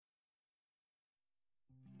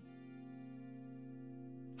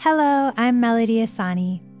Hello, I'm Melody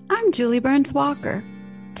Asani. I'm Julie Burns Walker.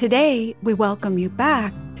 Today, we welcome you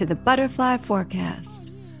back to the Butterfly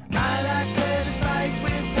Forecast. I like pleasure spiked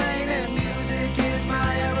with pain, and music is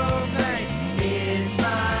my aeroplane. It's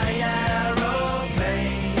my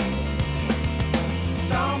aeroplane.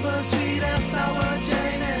 Songbird sweet and sour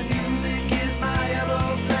Jane, and music is my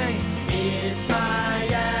aeroplane. It's my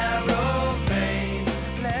aeroplane.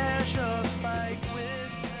 Pleasure spiked with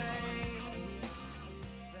pain.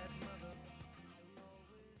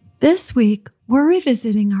 This week, we're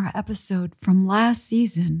revisiting our episode from last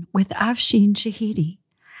season with Afshin Shahidi.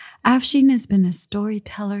 Afshin has been a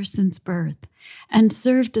storyteller since birth and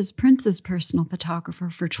served as Prince's personal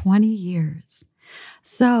photographer for 20 years.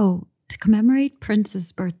 So, to commemorate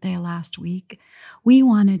Prince's birthday last week, we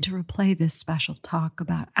wanted to replay this special talk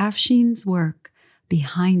about Afshin's work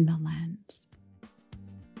behind the lens.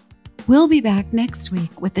 We'll be back next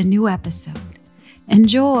week with a new episode.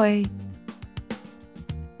 Enjoy!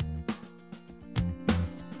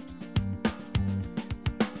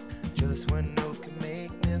 Just one note can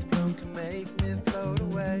make me float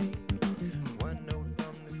away. One note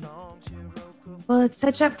from the song she wrote. Well, it's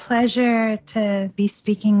such a pleasure to be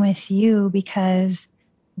speaking with you because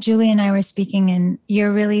Julie and I were speaking, and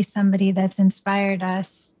you're really somebody that's inspired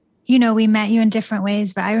us. You know, we met you in different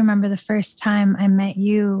ways, but I remember the first time I met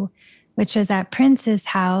you, which was at Prince's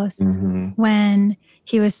house when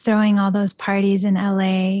he was throwing all those parties in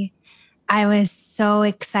LA. I was so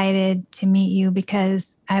excited to meet you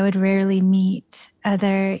because I would rarely meet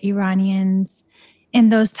other Iranians in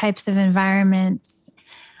those types of environments.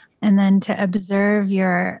 And then to observe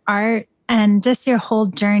your art and just your whole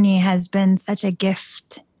journey has been such a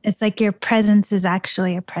gift. It's like your presence is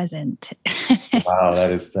actually a present. Wow,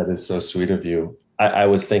 that is so sweet of you. I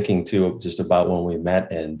was thinking too, just about when we met,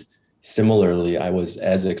 and similarly, I was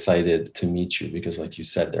as excited to meet you because, like you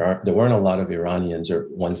said, there weren't a lot of Iranians, or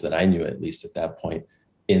ones that I knew at least at that point,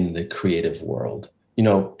 in the creative world. You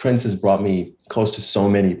know, Prince has brought me close to so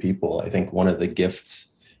many people. I think one of the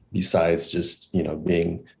gifts, besides just, you know,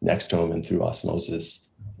 being next to him and through osmosis,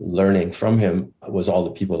 learning from him, was all the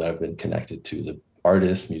people that I've been connected to, the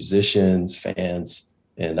artists, musicians, fans,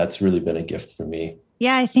 and that's really been a gift for me.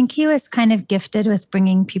 Yeah, I think he was kind of gifted with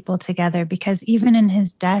bringing people together because even in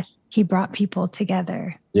his death, he brought people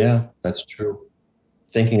together. Yeah, that's true.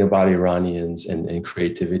 Thinking about Iranians and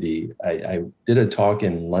creativity, I did a talk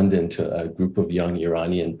in London to a group of young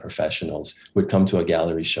Iranian professionals who would come to a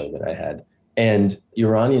gallery show that I had. And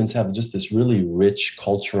Iranians have just this really rich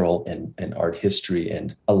cultural and art history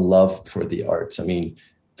and a love for the arts. I mean,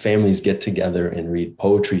 families get together and read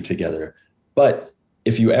poetry together. But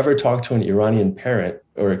if you ever talk to an Iranian parent,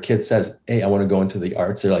 or a kid says, hey, I want to go into the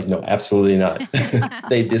arts, they're like, no, absolutely not.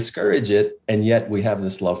 They discourage it. And yet we have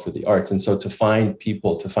this love for the arts. And so to find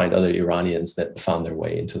other Iranians that found their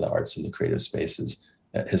way into the arts and the creative spaces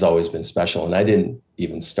has always been special. And I didn't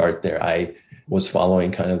even start there. I was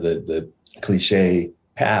following kind of the cliche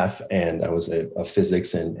path, and I was a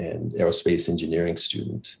physics and aerospace engineering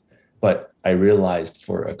student. But I realized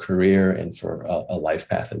for a career and for a life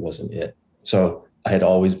path, it wasn't it. So I had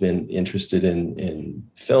always been interested in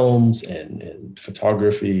films and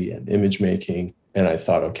photography and image making. And I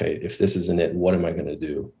thought, okay, if this isn't it, what am I going to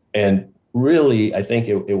do? And really, I think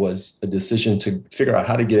it was a decision to figure out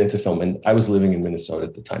how to get into film. And I was living in Minnesota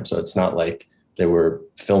at the time, so it's not like there were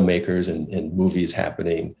filmmakers and movies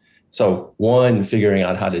happening. So one, figuring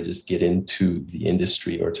out how to just get into the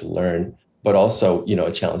industry or to learn. But also, you know,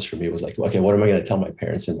 a challenge for me was like, okay, what am I going to tell my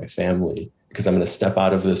parents and my family? Because I'm going to step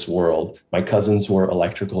out of this world. My cousins were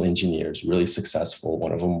electrical engineers, really successful.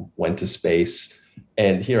 One of them went to space.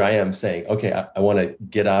 And here I am saying, okay, I want to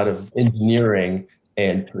get out of engineering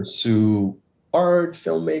and pursue art,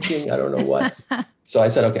 filmmaking, I don't know what. So I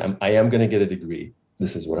said, okay, I am going to get a degree.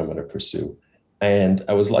 This is what I'm going to pursue. And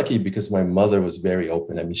I was lucky because my mother was very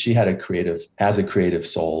open. I mean, she has a creative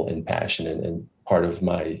soul and passion. And part of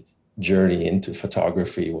my journey into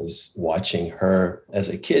photography was watching her. As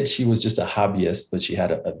a kid, she was just a hobbyist, but she had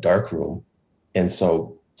a dark room. And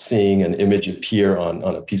so seeing an image appear on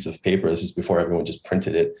a piece of paper, this is before everyone just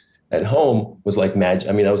printed it at home, was like magic.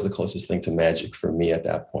 I mean, that was the closest thing to magic for me at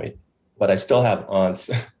that point. But I still have aunts,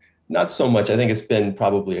 not so much. I think it's been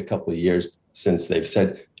probably a couple of years since they've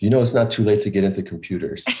said, you know, it's not too late to get into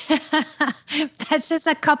computers. That's just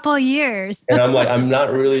a couple years. And I'm like, I'm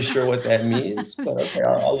not really sure what that means, but okay,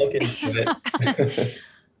 I'll look into it.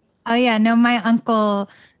 Oh, yeah. No, my uncle,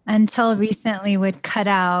 until recently, would cut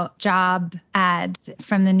out job ads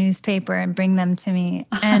from the newspaper and bring them to me.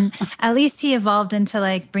 And at least he evolved into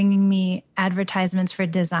like bringing me advertisements for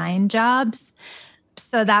design jobs.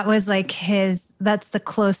 So that was like that's the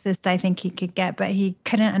closest I think he could get, but he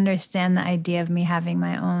couldn't understand the idea of me having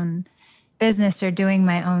my own business or doing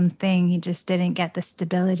my own thing. He just didn't get the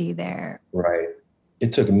stability there. Right.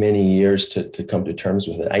 It took many years to come to terms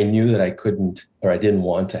with it. I knew that I couldn't, or I didn't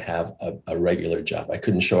want to have a regular job. I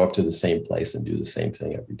couldn't show up to the same place and do the same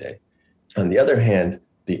thing every day. On the other hand,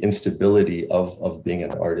 the instability of being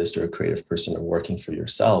an artist or a creative person or working for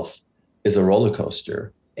yourself is a roller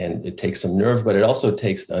coaster. And it takes some nerve, but it also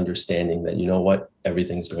takes the understanding that, you know what,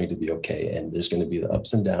 everything's going to be okay. And there's going to be the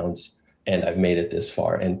ups and downs. And I've made it this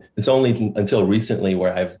far. And it's only until recently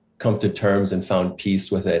where I've come to terms and found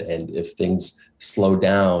peace with it. And if things slow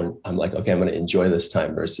down, I'm like, okay, I'm going to enjoy this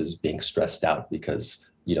time versus being stressed out because,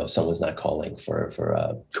 someone's not calling for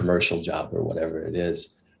a commercial job or whatever it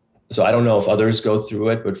is. So I don't know if others go through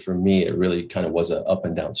it, but for me, it really kind of was an up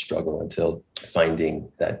and down struggle until finding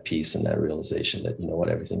that peace and that realization that,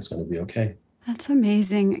 everything's going to be okay. That's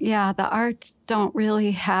amazing. Yeah, the arts don't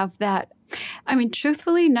really have that. I mean,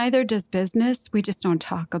 truthfully, neither does business. We just don't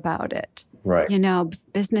talk about it. Right.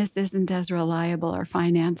 Business isn't as reliable or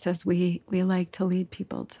finance as we like to lead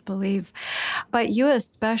people to believe. But you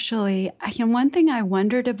especially, one thing I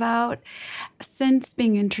wondered about since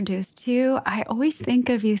being introduced to you, I always think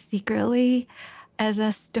of you secretly as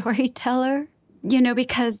a storyteller,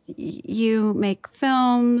 because you make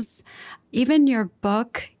films, even your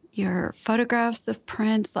book, your photographs of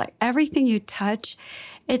Prince, like everything you touch,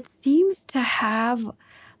 it seems to have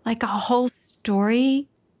like a whole story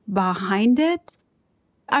behind it.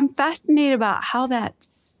 I'm fascinated about how that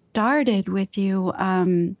started with you.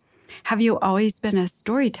 Have you always been a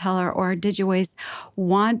storyteller, or did you always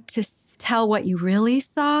want to tell what you really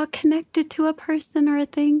saw connected to a person or a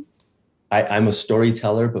thing? I'm a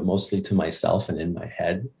storyteller, but mostly to myself and in my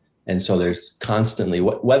head. And so there's constantly,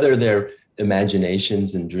 whether they're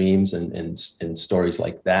imaginations and dreams and stories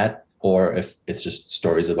like that, or if it's just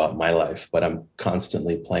stories about my life, but I'm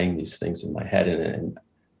constantly playing these things in my head. And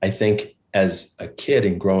I think as a kid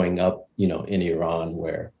and growing up, in Iran,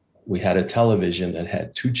 where we had a television that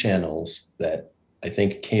had 2 channels that I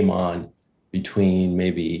think came on between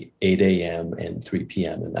maybe 8 a.m. and 3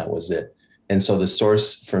 p.m. And that was it. And so the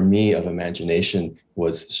source for me of imagination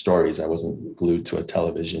was stories. I wasn't glued to a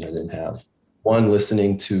television. I didn't have one,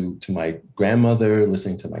 listening to my grandmother,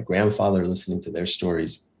 listening to my grandfather, listening to their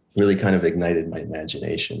stories really kind of ignited my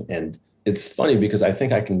imagination. And it's funny because I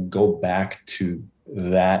think I can go back to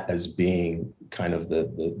that as being kind of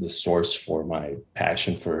the source for my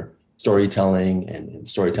passion for storytelling and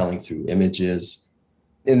storytelling through images.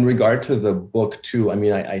 In regard to the book too,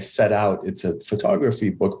 I set out, it's a photography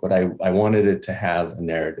book, but I wanted it to have a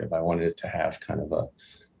narrative. I wanted it to have kind of a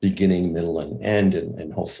beginning, middle, and end.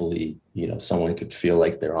 And hopefully, someone could feel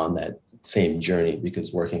like they're on that same journey,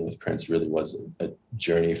 because working with Prince really was a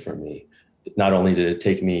journey for me. Not only did it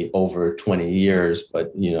take me over 20 years,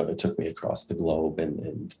 but, it took me across the globe.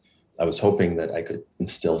 And I was hoping that I could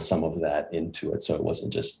instill some of that into it, so it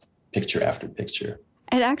wasn't just picture after picture.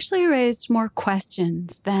 It actually raised more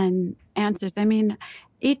questions than answers.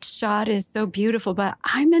 Each shot is so beautiful, but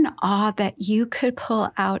I'm in awe that you could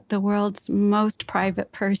pull out the world's most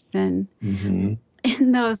private person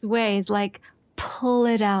in those ways, like pull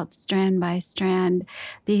it out strand by strand,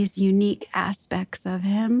 these unique aspects of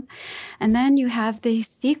him. And then you have these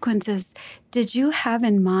sequences. Did you have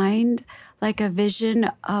in mind like a vision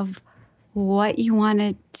of what you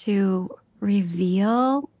wanted to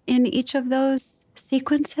reveal in each of those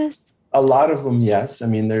sequences? A lot of them, yes.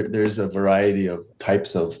 There's a variety of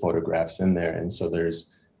types of photographs in there. And so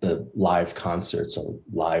there's the live concerts or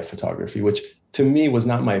live photography, which to me was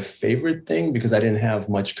not my favorite thing because I didn't have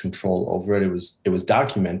much control over it. It was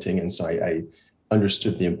documenting. And so I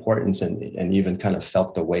understood the importance and even kind of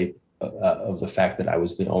felt the weight of the fact that I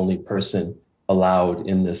was the only person allowed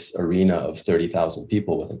in this arena of 30,000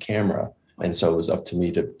 people with a camera. And so it was up to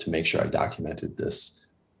me to make sure I documented this.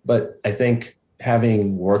 But I think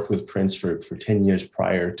having worked with Prince for 10 years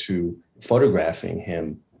prior to photographing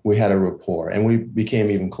him, we had a rapport and we became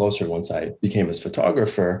even closer once I became his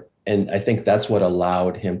photographer. And I think that's what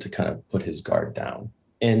allowed him to kind of put his guard down.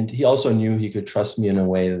 And he also knew he could trust me in a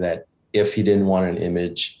way that if he didn't want an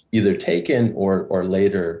image either taken or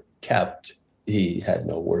later kept, he had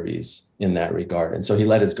no worries in that regard. And so he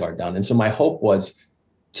let his guard down. And so my hope was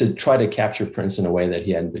to try to capture Prince in a way that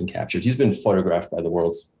he hadn't been captured. He's been photographed by the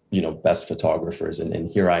world's best photographers. And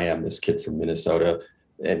here I am, this kid from Minnesota.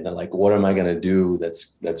 And like, what am I going to do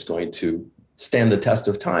that's going to stand the test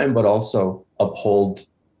of time, but also uphold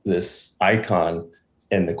this icon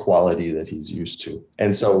and the quality that he's used to?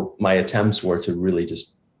 And so my attempts were to really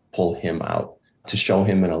just pull him out. to show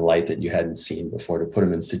him in a light that you hadn't seen before, to put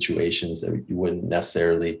him in situations that you wouldn't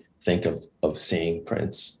necessarily think of seeing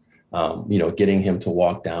Prince. Getting him to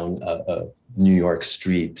walk down a New York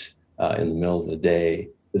street in the middle of the day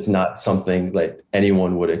is not something that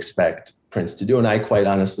anyone would expect Prince to do. And I quite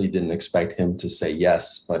honestly didn't expect him to say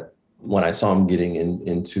yes. But when I saw him getting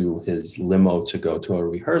into his limo to go to a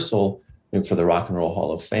rehearsal for the Rock and Roll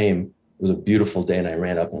Hall of Fame, it was a beautiful day. And I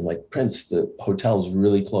ran up and I'm like, Prince, the hotel's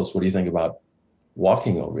really close. What do you think about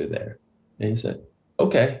walking over there? And he said,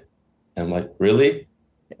 okay. And I'm like, really?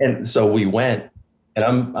 And so we went, and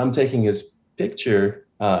I'm taking his picture.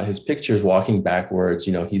 His picture's walking backwards.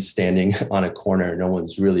 He's standing on a corner. No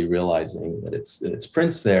one's really realizing that it's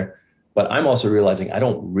Prince there. But I'm also realizing I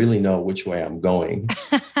don't really know which way I'm going.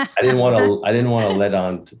 I didn't want to let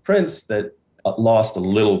on to Prince that lost a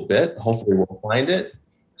little bit. Hopefully we'll find it.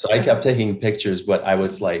 So I kept taking pictures, but I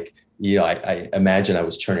was like, I imagine I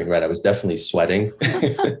was turning red. I was definitely sweating.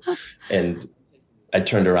 And I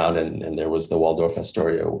turned around and there was the Waldorf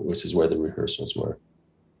Astoria, which is where the rehearsals were.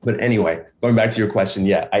 But anyway, going back to your question,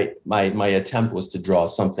 yeah, my attempt was to draw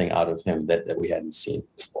something out of him that we hadn't seen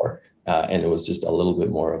before. And it was just a little bit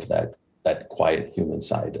more of that quiet human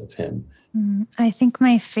side of him. I think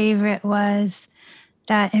my favorite was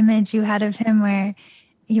that image you had of him where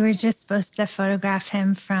you were just supposed to photograph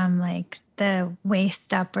him from like the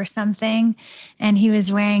waist up or something. And he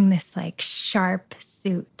was wearing this like sharp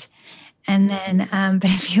suit. And then, but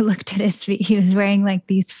if you looked at his feet, he was wearing like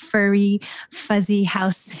these furry, fuzzy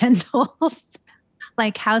house sandals,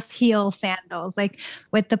 like house heel sandals, like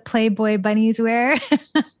what the Playboy bunnies wear.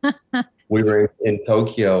 We were in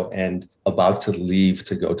Tokyo and about to leave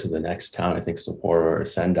to go to the next town, I think Sapporo or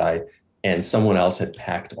Sendai, and someone else had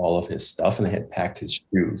packed all of his stuff and they had packed his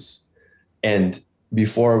shoes. And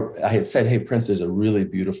before I had said, hey, Prince, there's a really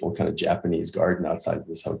beautiful kind of Japanese garden outside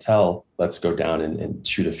this hotel. Let's go down and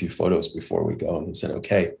shoot a few photos before we go. And he said,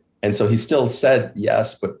 okay. And so he still said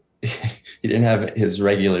yes, but he didn't have his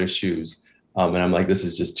regular shoes. And I'm like, this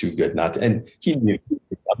is just too good not to. And he knew.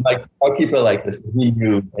 I'm like, I'll keep it like this. He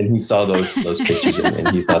knew, and he saw those pictures, and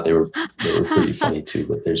he thought they were pretty funny too.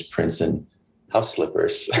 But there's Prince in house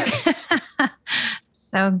slippers.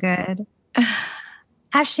 So good.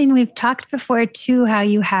 Afshin, we've talked before too how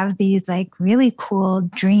you have these like really cool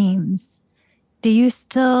dreams. Do you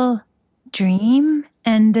still dream?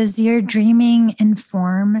 And does your dreaming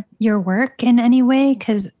inform your work in any way?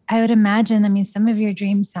 Because I would imagine, some of your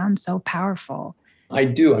dreams sound so powerful. I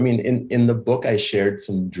do. In the book, I shared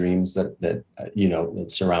some dreams that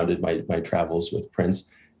surrounded my travels with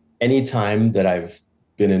Prince. Anytime that I've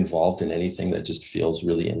been involved in anything that just feels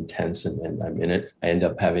really intense and I'm in it, I end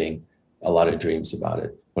up having a lot of dreams about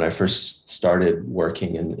it. When I first started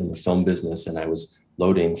working in the film business and I was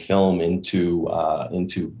loading film into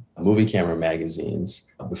movie camera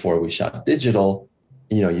magazines before we shot digital,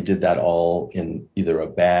 you did that all in either a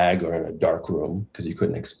bag or in a dark room because you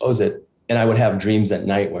couldn't expose it. And I would have dreams at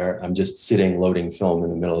night where I'm just sitting loading film in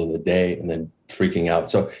the middle of the day and then freaking out.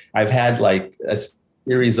 So I've had like a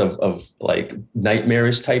series of like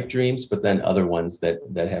nightmarish type dreams, but then other ones that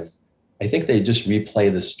have, I think they just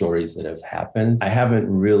replay the stories that have happened. I haven't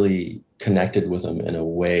really connected with them in a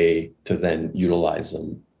way to then utilize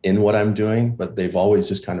them in what I'm doing, but they've always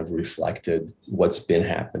just kind of reflected what's been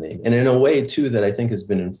happening. And in a way too, that I think has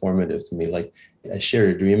been informative to me. Like I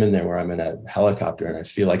shared a dream in there where I'm in a helicopter and I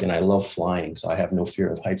feel like, and I love flying, so I have no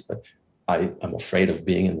fear of heights, but I'm afraid of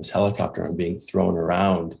being in this helicopter and being thrown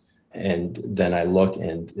around. And then I look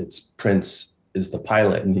and it's Prince is the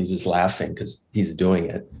pilot and he's just laughing because he's doing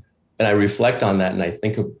it. And I reflect on that and I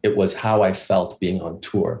think it was how I felt being on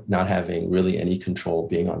tour, not having really any control,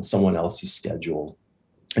 being on someone else's schedule.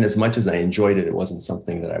 And as much as I enjoyed it, it wasn't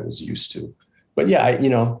something that I was used to. But yeah,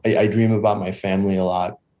 I dream about my family a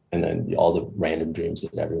lot. And then all the random dreams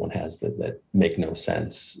that everyone has that make no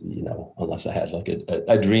sense, unless I had like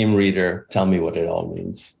a dream reader tell me what it all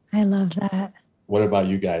means. I love that. What about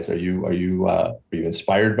you guys? Are you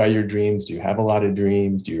inspired by your dreams? Do you have a lot of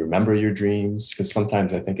dreams? Do you remember your dreams? Because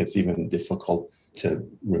sometimes I think it's even difficult to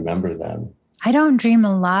remember them. I don't dream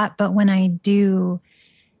a lot, but when I do,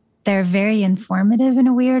 they're very informative in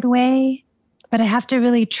a weird way. But I have to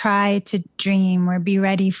really try to dream or be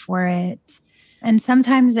ready for it. And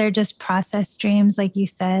sometimes they're just process dreams, like you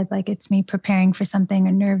said, like it's me preparing for something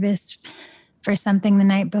or nervous for something the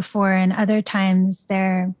night before. And other times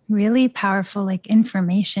they're really powerful, like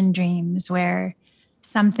information dreams where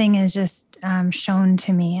something is just shown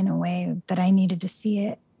to me in a way that I needed to see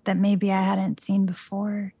it, that maybe I hadn't seen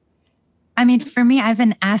before. For me, I've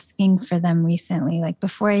been asking for them recently. Like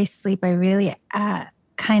before I sleep, I really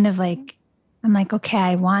kind of like I'm like, okay,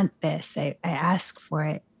 I want this. I ask for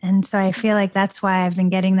it. And so I feel like that's why I've been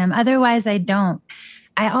getting them. Otherwise, I don't.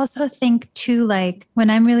 I also think too, like when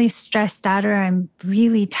I'm really stressed out or I'm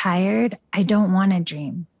really tired, I don't want to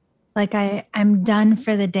dream. Like I'm done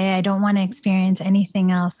for the day. I don't want to experience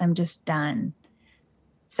anything else. I'm just done.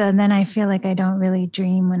 So then I feel like I don't really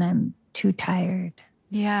dream when I'm too tired.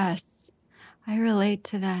 Yes, I relate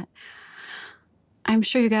to that. I'm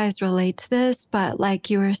sure you guys relate to this, but like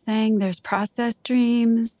you were saying, there's process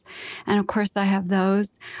dreams. And of course, I have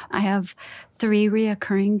those. I have 3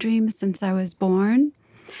 reoccurring dreams since I was born.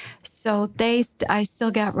 So I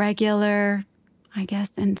still get regular, I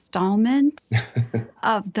guess, installments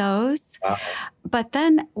of those. Wow. But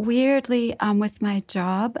then weirdly, with my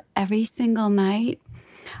job, every single night,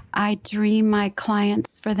 I dream my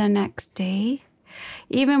clients for the next day.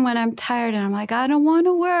 Even when I'm tired and I'm like, I don't want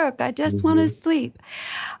to work, I just want to sleep,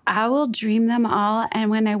 I will dream them all.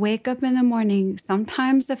 And when I wake up in the morning,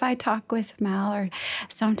 sometimes if I talk with Mel or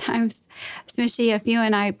sometimes, Smishy, if you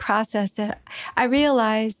and I process it, I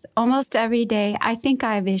realize almost every day, I think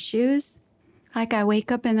I have issues. Like I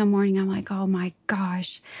wake up in the morning, I'm like, oh my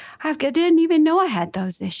gosh, I didn't even know I had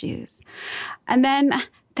those issues. And then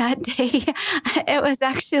that day, it was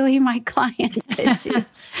actually my client's issues.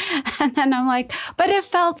 And then I'm like, but it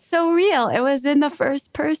felt so real. It was in the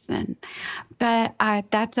first person. But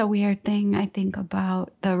that's a weird thing, I think,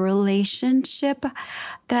 about the relationship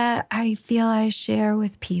that I feel I share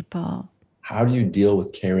with people. How do you deal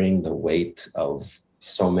with carrying the weight of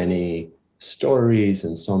so many stories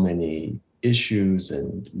and so many issues?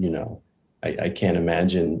 And, I can't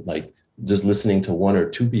imagine like just listening to 1 or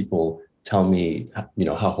 2 people tell me,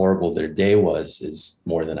 how horrible their day was is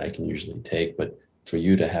more than I can usually take. But for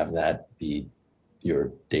you to have that be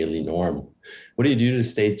your daily norm, what do you do to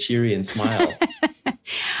stay cheery and smile?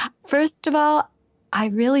 First of all, I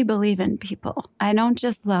really believe in people. I don't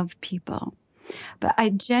just love people, but I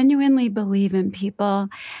genuinely believe in people,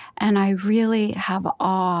 and I really have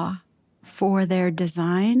awe for their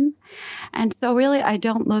design. And so really, I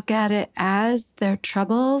don't look at it as their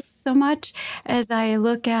troubles so much as I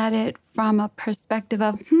look at it from a perspective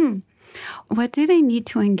of, what do they need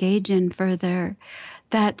to engage in further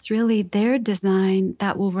that's really their design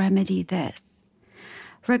that will remedy this?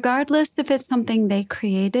 Regardless if it's something they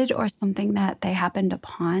created or something that they happened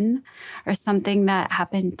upon or something that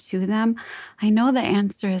happened to them, I know the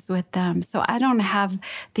answer is with them. So I don't have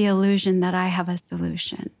the illusion that I have a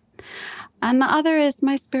solution. And the other is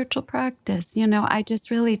my spiritual practice. I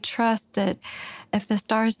just really trust that if the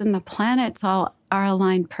stars and the planets all are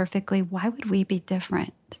aligned perfectly, why would we be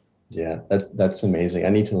different? Yeah, that's amazing. I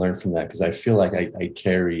need to learn from that because I feel like I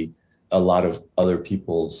carry a lot of other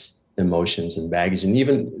people's emotions and baggage. And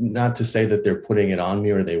even not to say that they're putting it on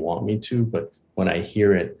me or they want me to, but when I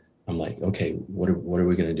hear it, I'm like, okay, what are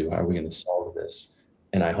we going to do? How are we going to solve this?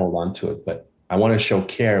 And I hold on to it. But I want to show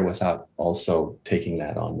care without also taking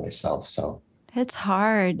that on myself. So it's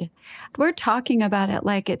hard. We're talking about it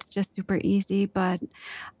like it's just super easy, but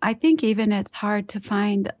I think even it's hard to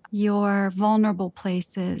find your vulnerable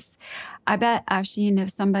places. I bet, Afshin,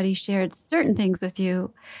 if somebody shared certain things with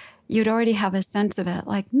you, you'd already have a sense of it.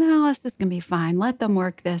 Like, no, this is going to be fine. Let them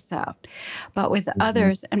work this out. But with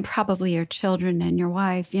others, and probably your children and your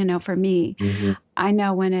wife, for me, I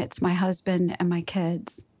know when it's my husband and my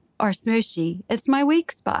kids or Smooshy, it's my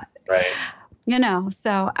weak spot. Right.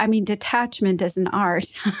 So, detachment is an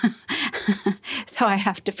art. So I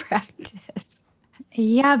have to practice.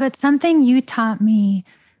 Yeah, but something you taught me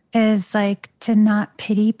is like to not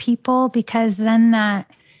pity people, because then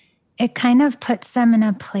it kind of puts them in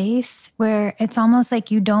a place where it's almost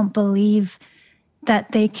like you don't believe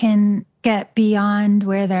that they can get beyond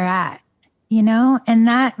where they're at, And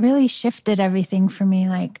that really shifted everything for me.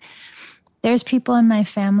 Like, there's people in my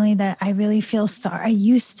family that I really feel sorry. I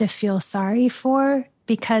used to feel sorry for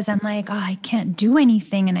because I'm like, oh, I can't do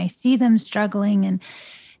anything. And I see them struggling.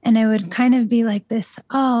 And it would kind of be like this,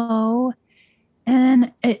 oh. And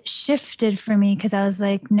then it shifted for me because I was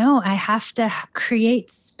like, no, I have to create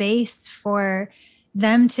space for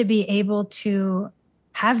them to be able to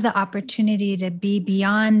have the opportunity to be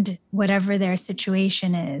beyond whatever their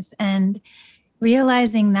situation is. And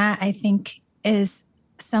realizing that, I think, is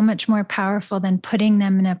so much more powerful than putting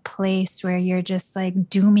them in a place where you're just like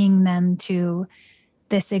dooming them to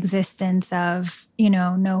this existence of,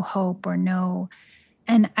 no hope or no.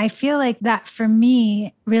 And I feel like that for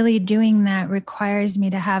me, really doing that requires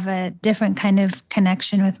me to have a different kind of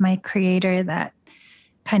connection with my creator that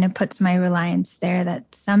kind of puts my reliance there,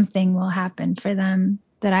 that something will happen for them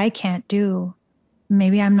that I can't do.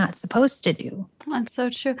 maybe I'm not supposed to do. That's so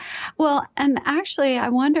true. Well, and actually, I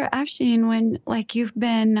wonder, Afshin, when like you've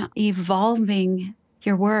been evolving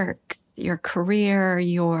your works, your career,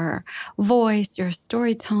 your voice, your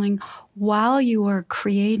storytelling, while you were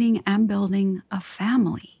creating and building a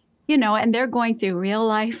family, and they're going through real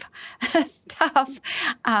life stuff,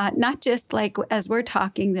 not just like as we're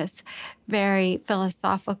talking this very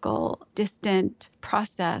philosophical, distant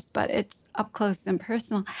process, but it's up close and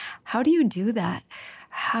personal. How do you do that?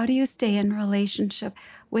 How do you stay in relationship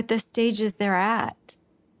with the stages they're at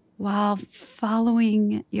while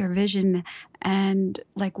following your vision and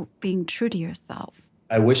like being true to yourself?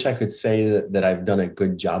 I wish I could say that I've done a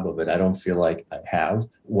good job of it. I don't feel like I have.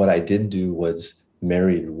 What I did do was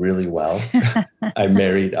married really well. I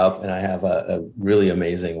married up, and I have a really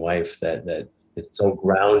amazing wife that is so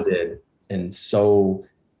grounded and so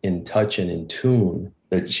in touch and in tune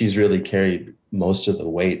that she's really carried most of the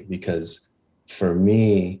weight, because for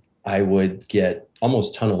me, I would get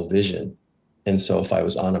almost tunnel vision. And so if I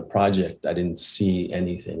was on a project, I didn't see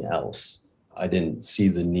anything else. I didn't see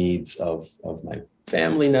the needs of my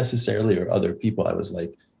family necessarily or other people. I was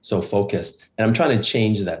like so focused, and I'm trying to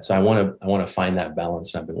change that. So I want to find that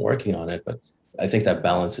balance, and I've been working on it. But I think that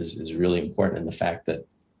balance is really important. And the fact that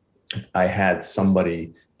I had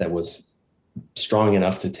somebody that was strong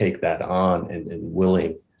enough to take that on and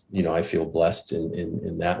willing, I feel blessed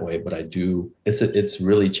in that way. But it's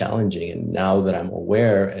really challenging. And now that I'm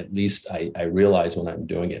aware, at least I realize when I'm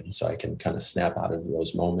doing it. And so I can kind of snap out of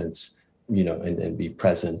those moments, and be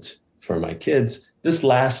present for my kids. This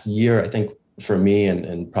last year, I think for me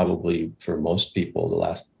and probably for most people, the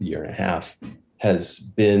last year and a half has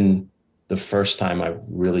been the first time I've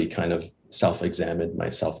really kind of self-examined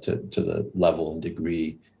myself to the level and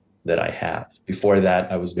degree that I have. Before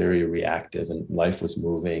that, I was very reactive and life was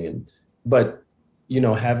moving. But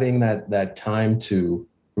having that time to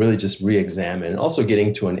really just re-examine, and also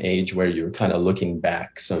getting to an age where you're kind of looking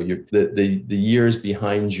back. So the years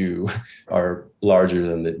behind you are larger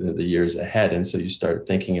than the years ahead. And so you start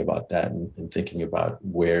thinking about that and thinking about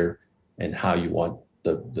where and how you want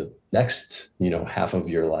the next, half of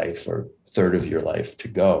your life or third of your life to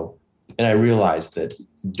go. And I realized that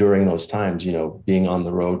during those times, being on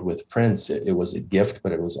the road with Prince, it was a gift,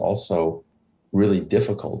 but it was also really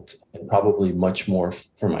difficult, and probably much more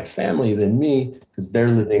for my family than me, because they're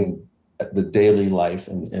living the daily life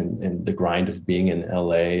and the grind of being in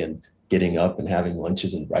LA and getting up and having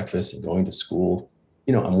lunches and breakfast and going to school.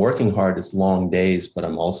 I'm working hard. It's long days, but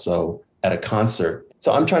I'm also at a concert.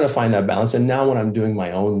 So I'm trying to find that balance. And now when I'm doing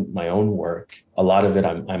my own work, a lot of it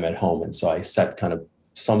I'm at home. And so I set kind of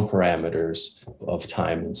some parameters of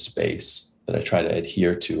time and space that I try to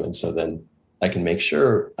adhere to. And so then I can make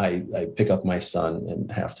sure I pick up my son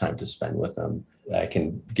and have time to spend with him. I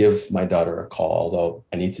can give my daughter a call, although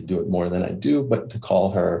I need to do it more than I do, but to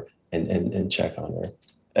call her and check on her.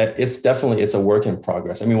 It's a work in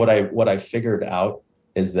progress. I mean, what I figured out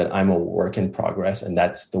is that I'm a work in progress, and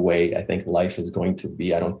that's the way I think life is going to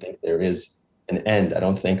be. I don't think there is an end. I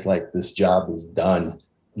don't think like this job is done.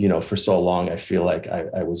 For so long, I feel like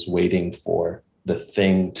I was waiting for the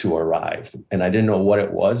thing to arrive. And I didn't know what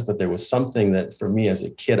it was, but there was something that for me as a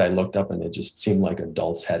kid, I looked up and it just seemed like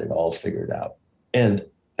adults had it all figured out. And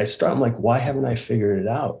I'm like, why haven't I figured it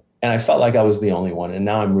out? And I felt like I was the only one. And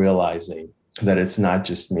now I'm realizing that it's not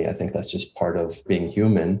just me. I think that's just part of being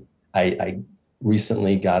human. I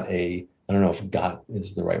recently got I don't know if got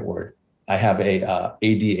is the right word. I have a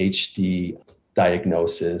ADHD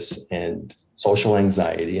diagnosis and social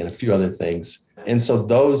anxiety and a few other things. And so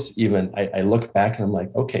those I look back and I'm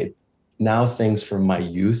like, okay, now things from my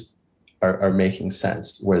youth are making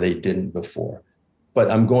sense where they didn't before. But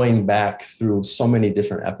I'm going back through so many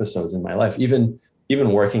different episodes in my life, even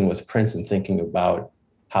working with Prince and thinking about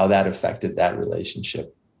how that affected that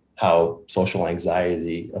relationship, how social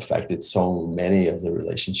anxiety affected so many of the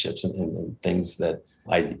relationships and things that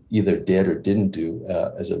I either did or didn't do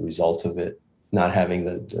as a result of it, not having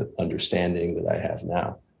the understanding that I have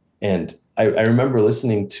now. And I remember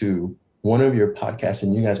listening to one of your podcasts,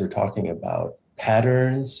 and you guys were talking about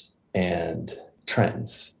patterns and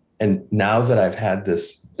trends. And now that I've had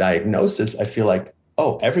this diagnosis, I feel like,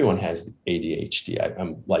 oh, everyone has ADHD.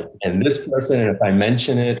 I'm like, and this person, and if I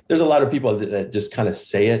mention it, there's a lot of people that just kind of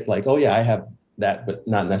say it like, oh yeah, I have that, but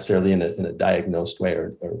not necessarily in a diagnosed way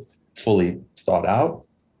or fully thought out.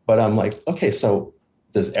 But I'm like, okay, so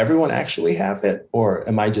does everyone actually have it? Or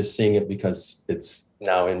am I just seeing it because it's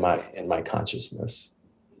now in my consciousness?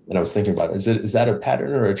 And I was thinking about it. Is that a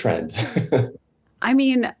pattern or a trend? I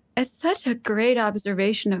mean, It's such a great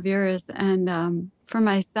observation of yours. And for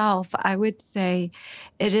myself, I would say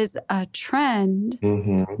it is a trend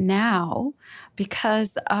Mm-hmm. now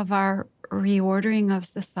because of our reordering of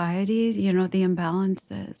societies, you know, the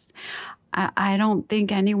imbalances. I don't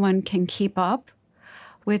think anyone can keep up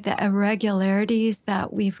with the irregularities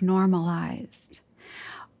that we've normalized,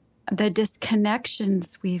 the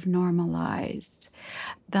disconnections we've normalized,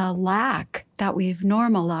 the lack that we've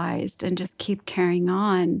normalized and just keep carrying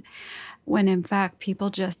on, when in fact people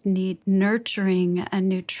just need nurturing and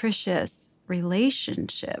nutritious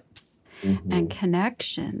relationships and Mm-hmm.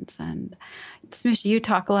 connections. And Smisha, you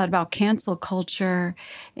talk a lot about cancel culture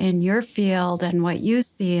in your field and what you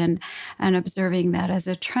see, and observing that as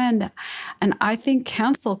a trend. And I think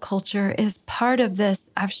cancel culture is part of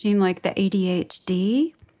this. I've seen like the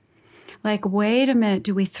ADHD. Like, wait a minute,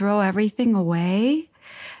 do we throw everything away?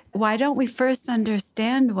 Why don't we first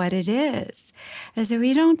understand what it is? Is that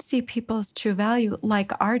we don't see people's true value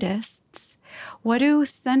like artists. What do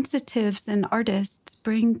sensitives and artists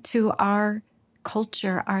bring to our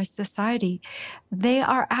culture, our society? They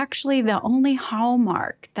are actually the only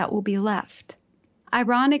hallmark that will be left.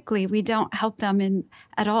 Ironically, we don't help them in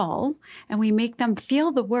at all, and we make them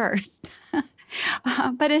feel the worst.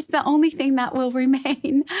 But it's the only thing that will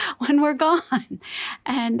remain when we're gone.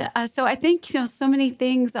 And so I think, you know, so many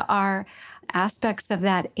things are aspects of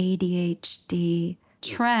that ADHD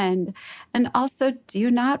trend. And also, do you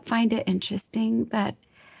not find it interesting that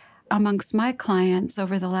amongst my clients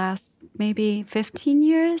over the last maybe 15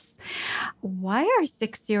 years, why are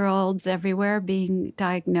 6-year-olds everywhere being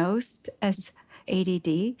diagnosed as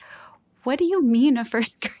ADD? What do you mean a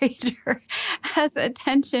first grader has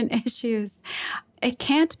attention issues? It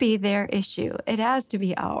can't be their issue. It has to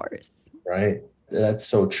be ours. Right. That's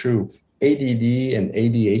so true. ADD and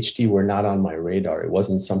ADHD were not on my radar. It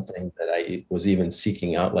wasn't something that I was even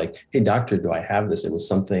seeking out, like, hey, doctor, do I have this? It was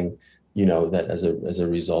something, that as a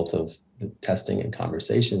result of the testing and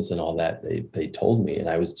conversations and all that, they told me. And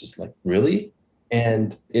I was just like, really?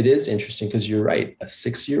 And it is interesting because you're right. A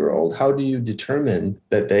 6-year-old, how do you determine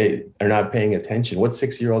that they are not paying attention? What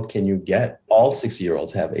 6-year-old can you get? All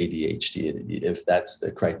 6-year-olds have ADHD if that's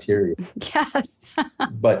the criteria. Yes.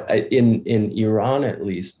 But in Iran, at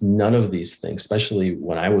least, none of these things, especially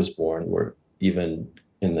when I was born, were even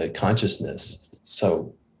in the consciousness.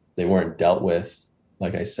 So they weren't dealt with.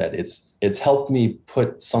 Like I said, it's helped me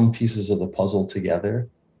put some pieces of the puzzle together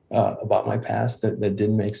about my past that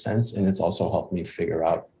didn't make sense. And it's also helped me figure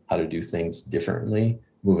out how to do things differently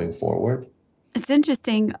moving forward. It's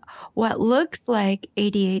interesting what looks like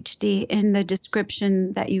ADHD in the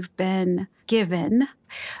description that you've been given,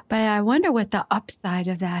 but I wonder what the upside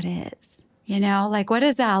of that is. Like, what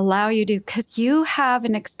does that allow you to do? Because you have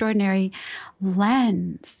an extraordinary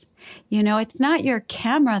lens. It's not your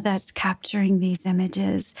camera that's capturing these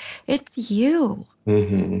images. It's you.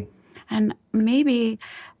 Mm-hmm. And maybe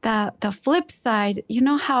the flip side,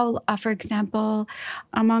 how, for example,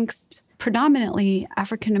 amongst predominantly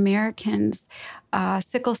African Americans,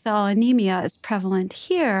 sickle cell anemia is prevalent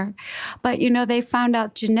here. But, they found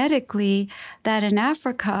out genetically that in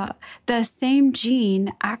Africa, the same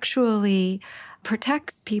gene actually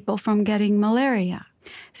protects people from getting malaria.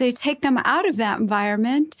 So you take them out of that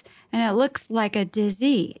environment and it looks like a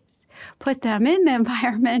disease. Put them in the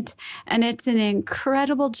environment and it's an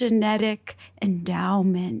incredible genetic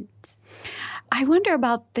endowment. I wonder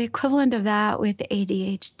about the equivalent of that with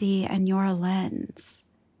ADHD and your lens.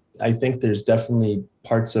 I think there's definitely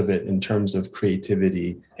parts of it in terms of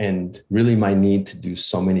creativity and really my need to do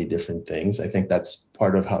so many different things. I think that's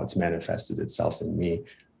part of how it's manifested itself in me.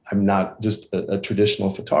 I'm not just a traditional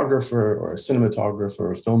photographer or a cinematographer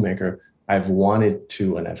or a filmmaker. I've wanted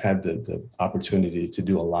to, and I've had the opportunity to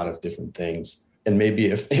do a lot of different things. And maybe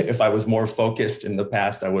if I was more focused in the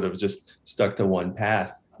past, I would have just stuck to one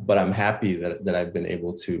path. But I'm happy that I've been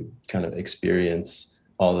able to kind of experience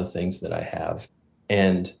all the things that I have.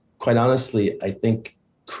 And quite honestly, I think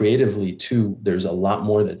creatively too, there's a lot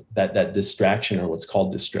more that distraction, or what's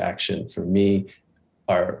called distraction for me,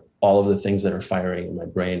 are all of the things that are firing in my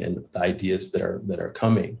brain and the ideas that are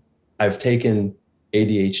coming. I've taken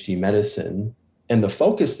ADHD medicine, and the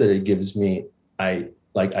focus that it gives me, I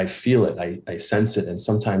feel it, I sense it. And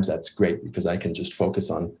sometimes that's great because I can just focus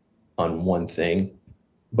on one thing,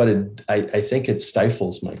 but I think it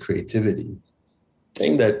stifles my creativity.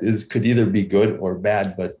 Thing that could either be good or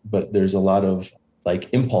bad, but there's a lot of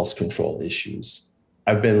like impulse control issues.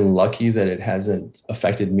 I've been lucky that it hasn't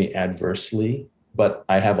affected me adversely, but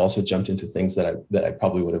I have also jumped into things that I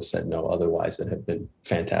probably would have said no otherwise that have been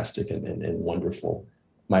fantastic and wonderful.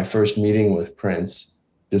 My first meeting with Prince,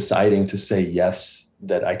 deciding to say yes,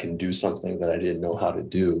 that I can do something that I didn't know how to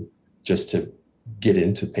do just to get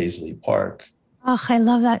into Paisley Park. Oh, I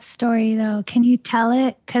love that story though. Can you tell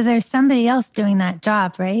it? Because there's somebody else doing that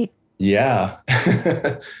job, right? Yeah.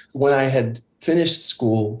 When I had finished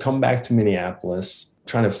school, come back to Minneapolis,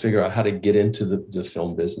 trying to figure out how to get into the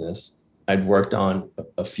film business, I'd worked on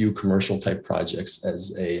a few commercial type projects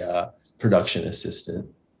as a production assistant,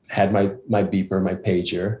 had my beeper, my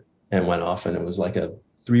pager, and went off, and it was like a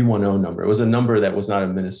 310 number. It was a number that was not a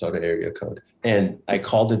Minnesota area code. And I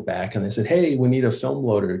called it back and they said, hey, we need a film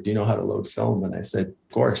loader. Do you know how to load film? And I said,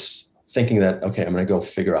 of course, thinking that, okay, I'm going to go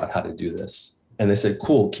figure out how to do this. And they said,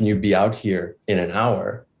 cool, can you be out here in an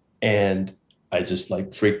hour? And I just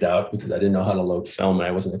like freaked out because I didn't know how to load film and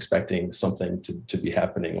I wasn't expecting something to be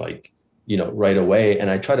happening like, right away.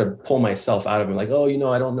 And I tried to pull myself out of it, like, oh,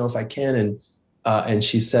 I don't know if I can. And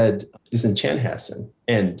she said, it's in Chanhassen.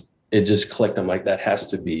 And it just clicked. I'm like, that has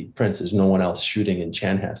to be Prince. There's no one else shooting in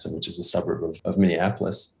Chanhassen, which is a suburb of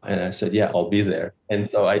Minneapolis. And I said, yeah, I'll be there. And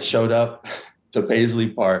so I showed up to Paisley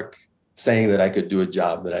Park saying that I could do a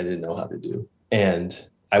job that I didn't know how to do. And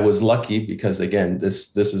I was lucky because, again,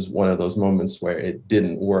 this is one of those moments where it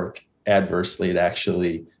didn't work adversely. It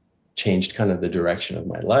actually changed kind of the direction of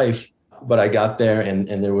my life. But I got there and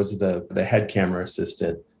there was the head camera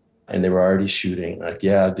assistant and they were already shooting. Like,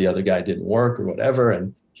 yeah, the other guy didn't work or whatever.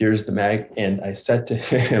 And here's the mag. And I said to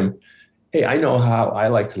him, hey, I know how I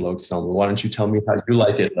like to load film. Why don't you tell me how you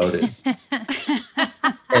like it loaded?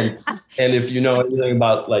 And if you know anything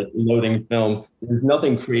about like loading film, there's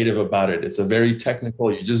nothing creative about it. It's a very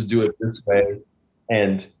technical, you just do it this way.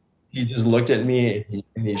 And he just looked at me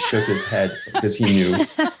and he shook his head because he knew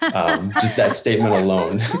just that statement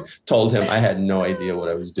alone told him I had no idea what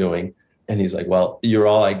I was doing. And he's like, well, you're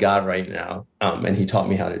all I got right now. And he taught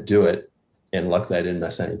me how to do it. And luckily I didn't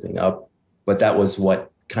mess anything up. But that was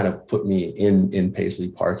what kind of put me in Paisley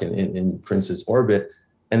Park and in Prince's orbit.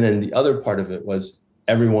 And then the other part of it was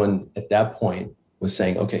everyone at that point was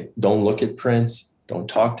saying, okay, don't look at Prince, don't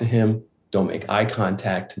talk to him, don't make eye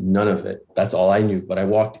contact, none of it. That's all I knew. But I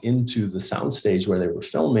walked into the soundstage where they were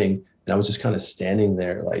filming and I was just kind of standing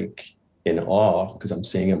there like in awe because I'm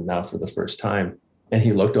seeing him now for the first time. And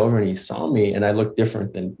he looked over and he saw me and I looked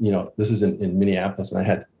different than, this is in Minneapolis and I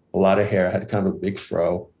had a lot of hair. I had kind of a big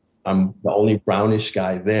fro. I'm the only brownish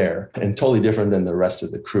guy there and totally different than the rest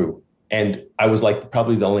of the crew. And I was like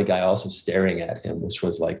probably the only guy also staring at him, which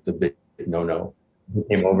was like the big no-no. He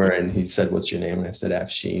came over and he said, what's your name? And I said,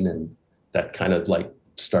 Afshin. And that kind of like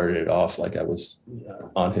started it off like I was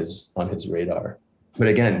on his radar. But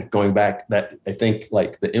again, going back, that I think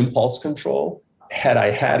like the impulse control, had I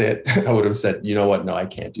had it, I would have said, you know what? No, I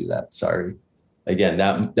can't do that. Sorry. Again,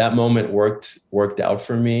 that moment worked out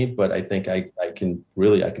for me, but I think I can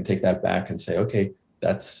take that back and say, okay,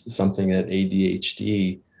 that's something that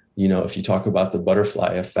ADHD, if you talk about the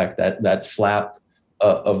butterfly effect, that flap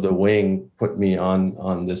of the wing put me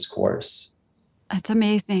on this course. That's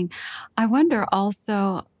amazing. I wonder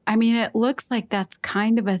also, it looks like that's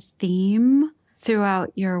kind of a theme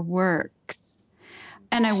throughout your works.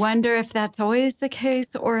 And I wonder if that's always the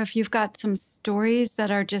case or if you've got some stories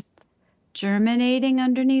that are just germinating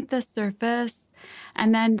underneath the surface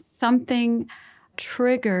and then something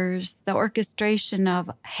triggers the orchestration of,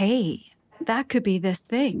 hey, that could be this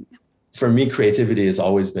thing. For me, creativity has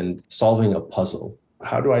always been solving a puzzle.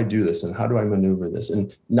 How do I do this and how do I maneuver this?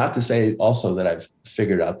 And not to say also that I've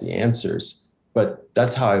figured out the answers, but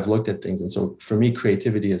that's how I've looked at things. And so for me,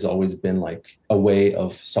 creativity has always been like a way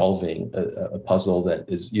of solving a puzzle that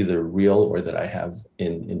is either real or that I have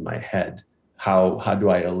in my head. How do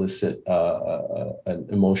I elicit an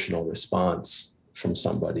emotional response from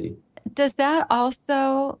somebody? Does that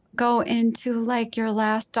also go into like your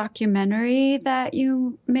last documentary that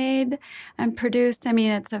you made and produced?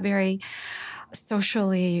 It's a very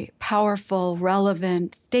socially powerful,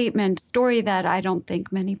 relevant story that I don't think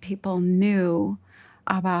many people knew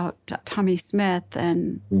about Tommy Smith.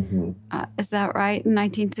 And is that right? In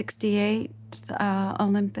 1968,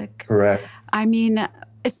 Olympic? Correct.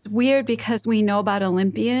 It's weird because we know about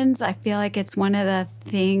Olympians. I feel like it's one of the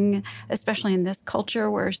things, especially in this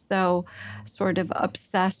culture, we're so sort of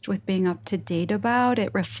obsessed with being up to date about.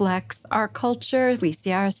 It reflects our culture. We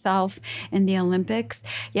see ourselves in the Olympics.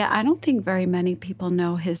 Yeah, I don't think very many people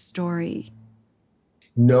know his story.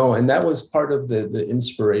 No, and that was part of the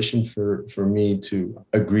inspiration for me to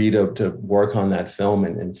agree to work on that film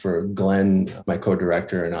and for Glenn, my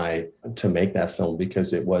co-director, and I to make that film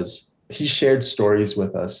because he shared stories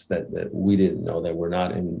with us that we didn't know, that were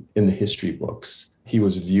not in the history books. He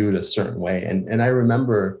was viewed a certain way. And I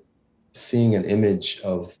remember seeing an image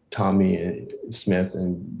of Tommy Smith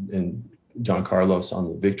and John Carlos on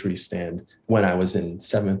the victory stand when I was in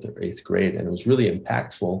 7th or 8th grade. And it was really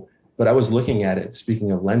impactful. But I was looking at it,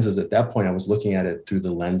 speaking of lenses, at that point, I was looking at it through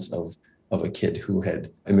the lens of a kid who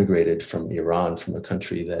had immigrated from Iran, from a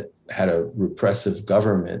country that had a repressive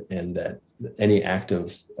government, and that any act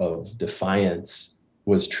of defiance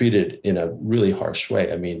was treated in a really harsh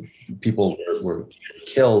way. I mean, people were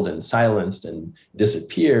killed and silenced and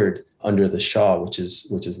disappeared under the Shah, which is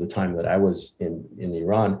the time that I was in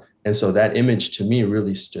Iran. And so that image to me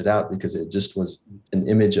really stood out because it just was an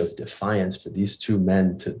image of defiance for these two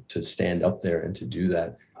men to stand up there and to do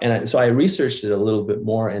that. And so I researched it a little bit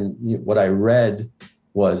more, and what I read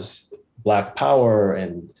was Black Power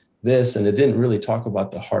and this, and it didn't really talk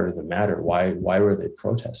about the heart of the matter. Why were they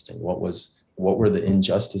protesting? What were the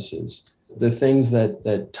injustices? The things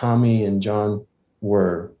that Tommy and John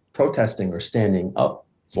were protesting or standing up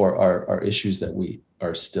for are issues that we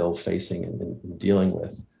are still facing and dealing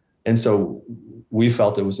with. And so we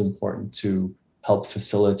felt it was important to help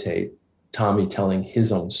facilitate Tommy telling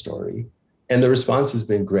his own story. And the response has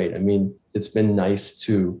been great. I mean, it's been nice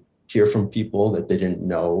to hear from people that they didn't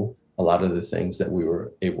know a lot of the things that we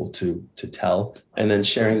were able to tell. And then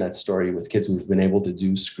sharing that story with kids. We've been able to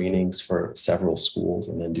do screenings for several schools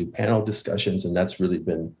and then do panel discussions. And that's really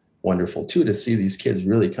been wonderful too, to see these kids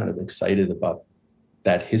really kind of excited about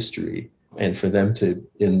that history. And for them to,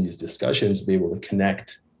 in these discussions, be able to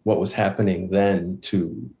connect what was happening then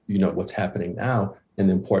to, what's happening now, and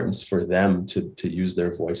the importance for them to use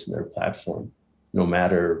their voice and their platform, no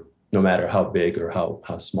matter how big or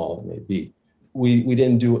how small it may be. We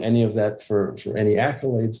didn't do any of that for any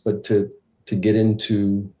accolades, but to get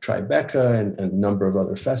into Tribeca and a number of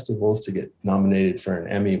other festivals, to get nominated for an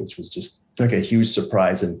Emmy, which was just like a huge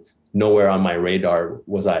surprise, and nowhere on my radar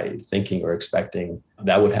was I thinking or expecting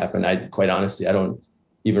that would happen. Quite honestly, I don't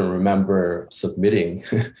even remember submitting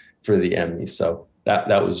for the Emmy. So that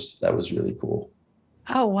was really cool.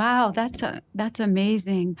 Oh, wow. That's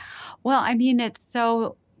amazing. Well, I mean, it's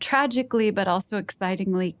so tragically, but also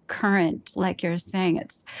excitingly current, like you're saying.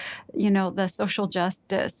 It's, the social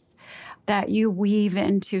justice that you weave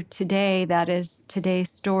into today, that is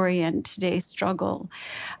today's story and today's struggle,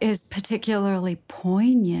 is particularly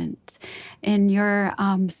poignant in your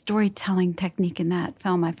storytelling technique in that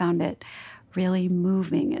film. I found it really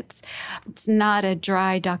moving. It's not a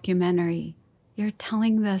dry documentary. You're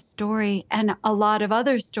telling the story and a lot of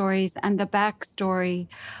other stories and the backstory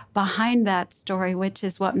behind that story, which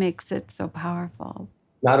is what makes it so powerful.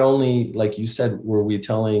 Not only, like you said, were we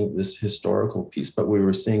telling this historical piece, but we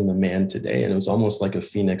were seeing the man today. And it was almost like a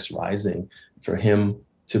phoenix rising for him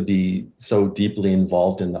to be so deeply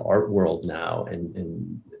involved in the art world now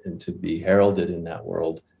and to be heralded in that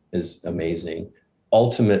world is amazing.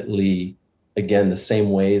 Ultimately, again, the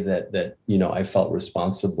same way that I felt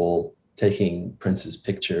responsible taking Prince's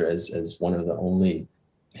picture as one of the only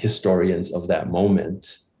historians of that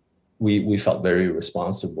moment, we felt very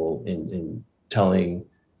responsible in telling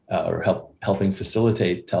or helping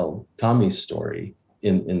facilitate tell Tommy's story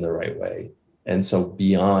in the right way. And so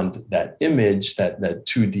beyond that image, that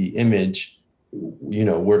 2D image,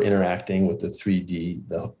 we're interacting with the 3D,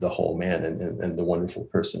 the whole man and the wonderful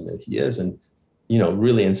person that he is. And,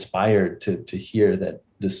 really inspired to hear that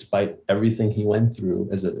despite everything he went through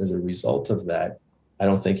as a result of that, I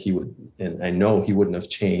don't think he would, and I know he wouldn't have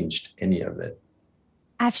changed any of it.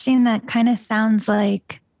 Afshin, that kind of sounds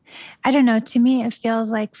like, I don't know, to me, it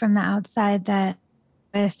feels like from the outside that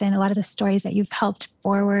within a lot of the stories that you've helped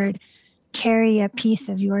forward carry a piece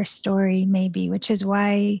of your story, maybe, which is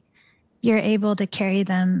why you're able to carry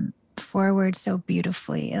them forward so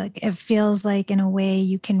beautifully. Like it feels like in a way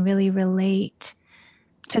you can really relate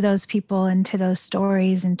to those people and to those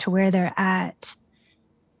stories and to where they're at.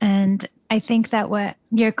 And I think that what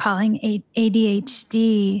you're calling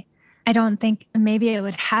ADHD, I don't think maybe it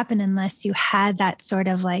would happen unless you had that sort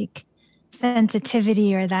of like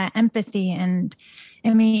sensitivity or that empathy. And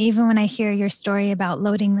I mean, even when I hear your story about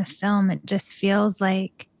loading the film, it just feels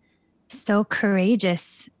like so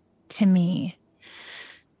courageous to me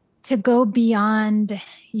to go beyond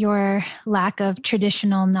your lack of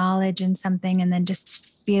traditional knowledge in something and then just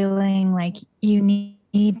feeling like you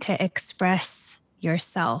need to express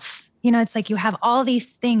yourself. It's like you have all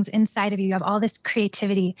these things inside of you. You have all this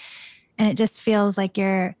creativity, and it just feels like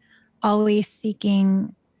you're always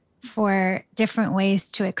seeking for different ways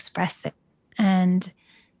to express it. And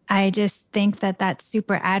I just think that that's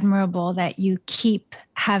super admirable that you keep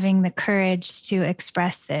having the courage to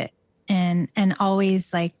express it and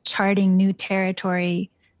always like charting new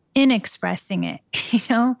territory in expressing it,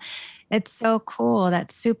 It's so cool.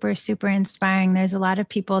 That's super, super inspiring. There's a lot of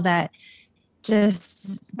people that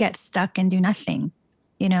just get stuck and do nothing,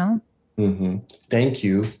 you know? Mm-hmm. Thank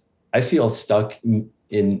you. I feel stuck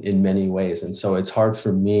in many ways. And so it's hard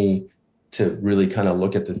for me to really kind of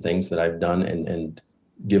look at the things that I've done and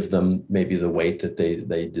give them maybe the weight that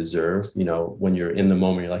they deserve. You know, when you're in the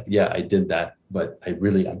moment, you're like, yeah, I did that, but I'm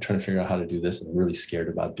trying to figure out how to do this. I'm really scared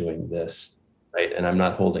about doing this, right? And I'm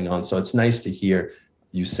not holding on. So it's nice to hear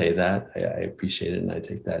you say that. I appreciate it, and I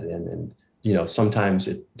take that in. And, you know, sometimes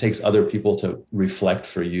it takes other people to reflect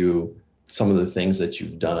for you some of the things that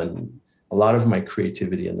you've done. A lot of my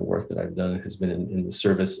creativity and the work that I've done has been in the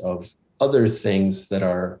service of other things that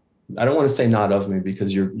are, I don't want to say not of me,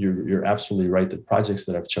 because you're absolutely right. The projects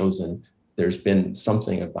that I've chosen, there's been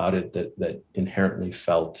something about it that inherently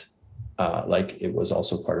felt like it was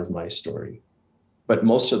also part of my story. But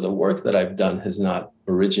most of the work that I've done has not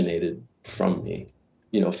originated from me.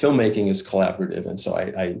 You know, filmmaking is collaborative, and so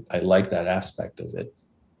I like that aspect of it.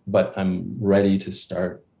 But I'm ready to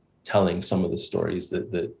start telling some of the stories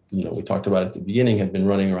that you know we talked about at the beginning have been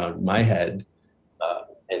running around my head,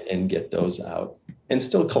 and get those out, and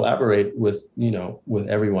still collaborate with, you know, with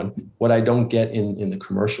everyone. What I don't get in the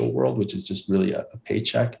commercial world, which is just really a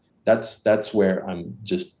paycheck, that's where I'm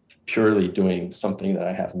just purely doing something that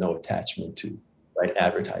I have no attachment to, right?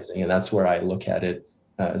 Advertising. And that's where I look at it,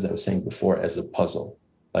 as I was saying before, as a puzzle.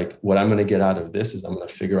 Like, what I'm going to get out of this is I'm going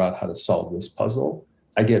to figure out how to solve this puzzle.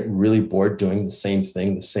 I get really bored doing the same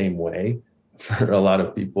thing the same way. For a lot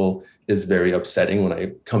of people, it's very upsetting when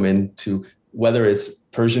I come into, whether it's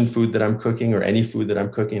Persian food that I'm cooking or any food that I'm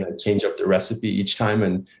cooking, I change up the recipe each time.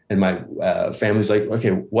 And my family's like,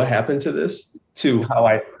 okay, what happened to this? To how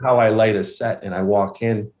I light a set. And I walk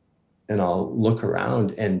in and I'll look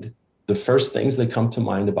around, and the first things that come to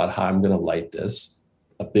mind about how I'm going to light this,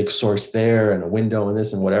 a big source there and a window and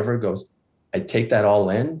this and whatever goes, I take that all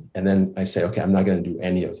in, and then I say, okay, I'm not going to do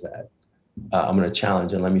any of that. I'm going to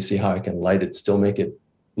challenge and let me see how I can light it, still make it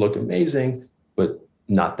look amazing, but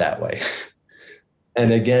not that way.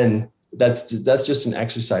 And again, that's just an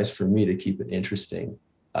exercise for me to keep it interesting.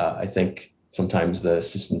 I think sometimes the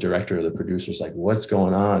assistant director or the producer is like, what's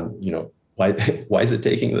going on? You know, why is it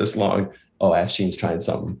taking this long? Oh, Afshin's trying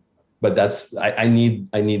something. But I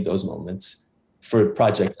need those moments for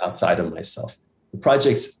projects outside of myself. The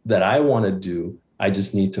projects that I want to do, I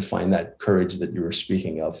just need to find that courage that you were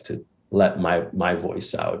speaking of to let my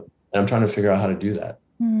voice out. And I'm trying to figure out how to do that.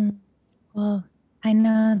 Well, I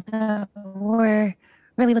know that we're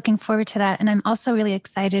really looking forward to that. And I'm also really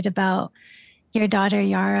excited about your daughter,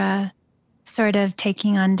 Yara, sort of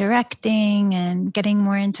taking on directing and getting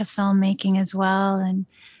more into filmmaking as well. And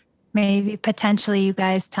maybe potentially you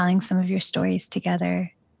guys telling some of your stories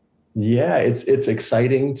together. Yeah, it's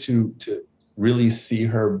exciting to really see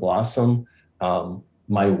her blossom.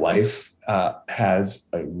 My wife has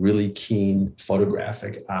a really keen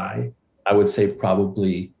photographic eye. I would say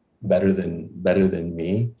probably better than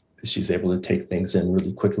me. She's able to take things in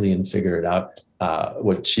really quickly and figure it out.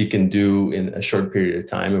 What she can do in a short period of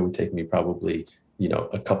time, it would take me probably, you know,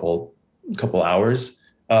 a couple hours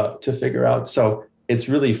to figure out. So it's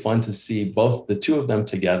really fun to see both the two of them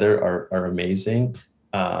together are amazing.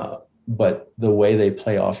 But the way they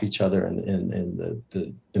play off each other and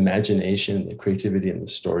the imagination, the creativity, and the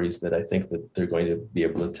stories that I think that they're going to be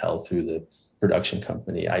able to tell through the production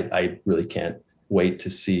company, I really can't wait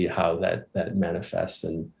to see how that manifests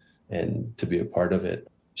and to be a part of it.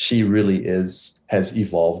 She really has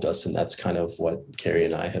evolved us, and that's kind of what Carrie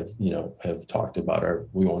and I have talked about.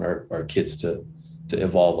 We want our kids to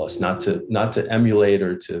evolve us, not to emulate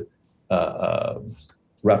or to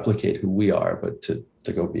replicate who we are, but to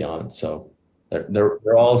go beyond. So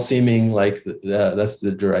they're all seeming like that's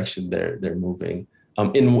the direction they're moving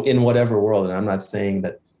in whatever world. And I'm not saying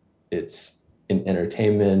that it's in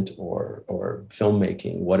entertainment or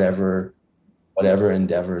filmmaking, whatever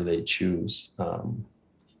endeavor they choose.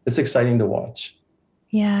 It's exciting to watch.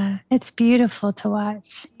 Yeah, it's beautiful to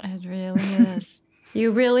watch. It really is.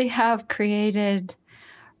 You really have created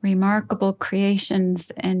remarkable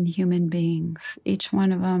creations in human beings. Each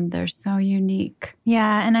one of them, they're so unique.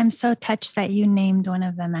 Yeah, and I'm so touched that you named one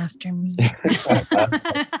of them after me.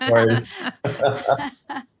 Of course.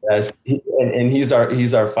 Yes, and he's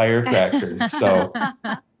our firecracker. So,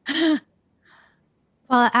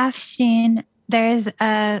 well, Afshin, there's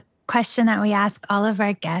a question that we ask all of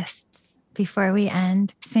our guests before we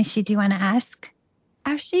end. Smishi, do you want to ask?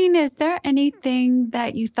 Afshin, is there anything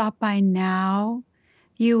that you thought by now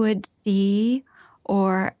you would see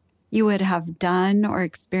or you would have done or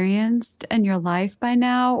experienced in your life by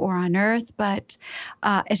now or on Earth, but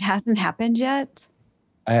it hasn't happened yet?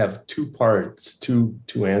 I have two parts, two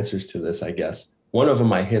answers to this, I guess. One of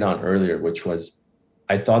them I hit on earlier, which was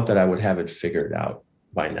I thought that I would have it figured out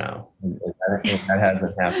by now. And that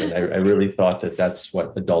hasn't happened. I really thought that that's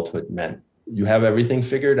what adulthood meant. You have everything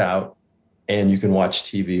figured out and you can watch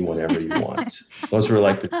TV whenever you want. Those were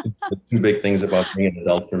like the two big things about being an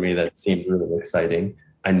adult for me that seemed really exciting.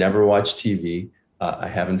 I never watched TV. I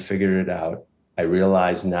haven't figured it out. I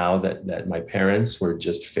realize now that my parents were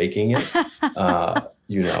just faking it. That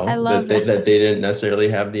they didn't necessarily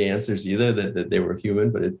have the answers either, that they were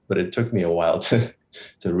human, but it took me a while to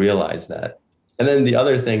realize that. And then the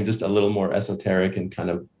other thing, just a little more esoteric and kind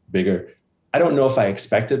of bigger, I don't know if I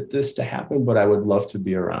expected this to happen, but I would love to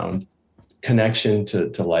be around connection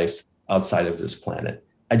to life outside of this planet.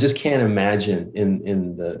 I just can't imagine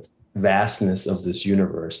in the vastness of this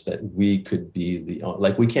universe that we could be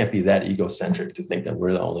we can't be that egocentric to think that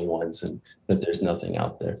we're the only ones and that there's nothing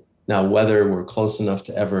out there. Now, whether we're close enough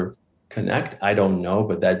to ever connect, I don't know,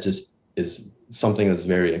 but that just is something that's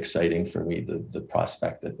very exciting for me, the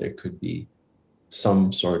prospect that there could be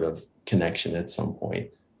some sort of connection at some point,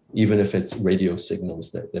 even if it's radio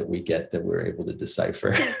signals that we get that we're able to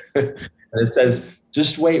decipher. And it says,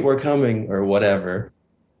 just wait, we're coming, or whatever.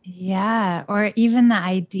 Yeah. Or even the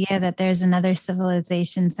idea that there's another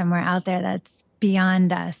civilization somewhere out there that's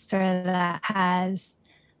beyond us, or that has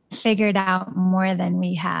figured out more than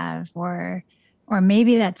we have, or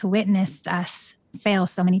maybe that's witnessed us fail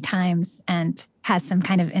so many times and has some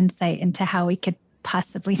kind of insight into how we could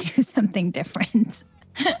possibly do something different.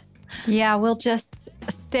 Yeah, we'll just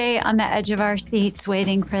stay on the edge of our seats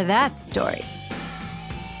waiting for that story.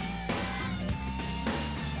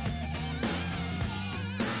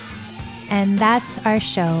 And that's our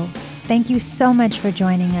show. Thank you so much for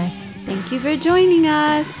joining us. Thank you for joining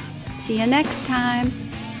us. See you next time.